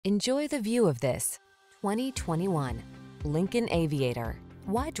Enjoy the view of this 2021 Lincoln Aviator.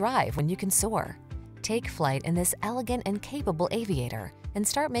 Why drive when you can soar? Take flight in this elegant and capable Aviator and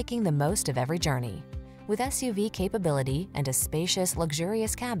start making the most of every journey. With SUV capability and a spacious,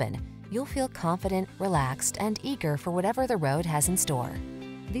 luxurious cabin, you'll feel confident, relaxed, and eager for whatever the road has in store.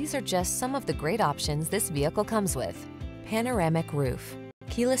 These are just some of the great options this vehicle comes with: panoramic roof,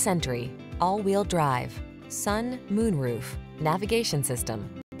 keyless entry, all-wheel drive, sun, moonroof, navigation system,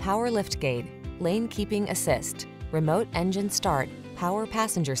 power liftgate, lane keeping assist, remote engine start, power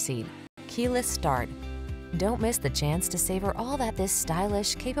passenger seat, keyless start. Don't miss the chance to savor all that this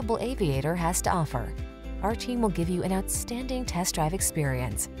stylish, capable Aviator has to offer. Our team will give you an outstanding test drive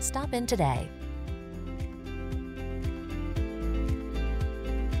experience. Stop in today.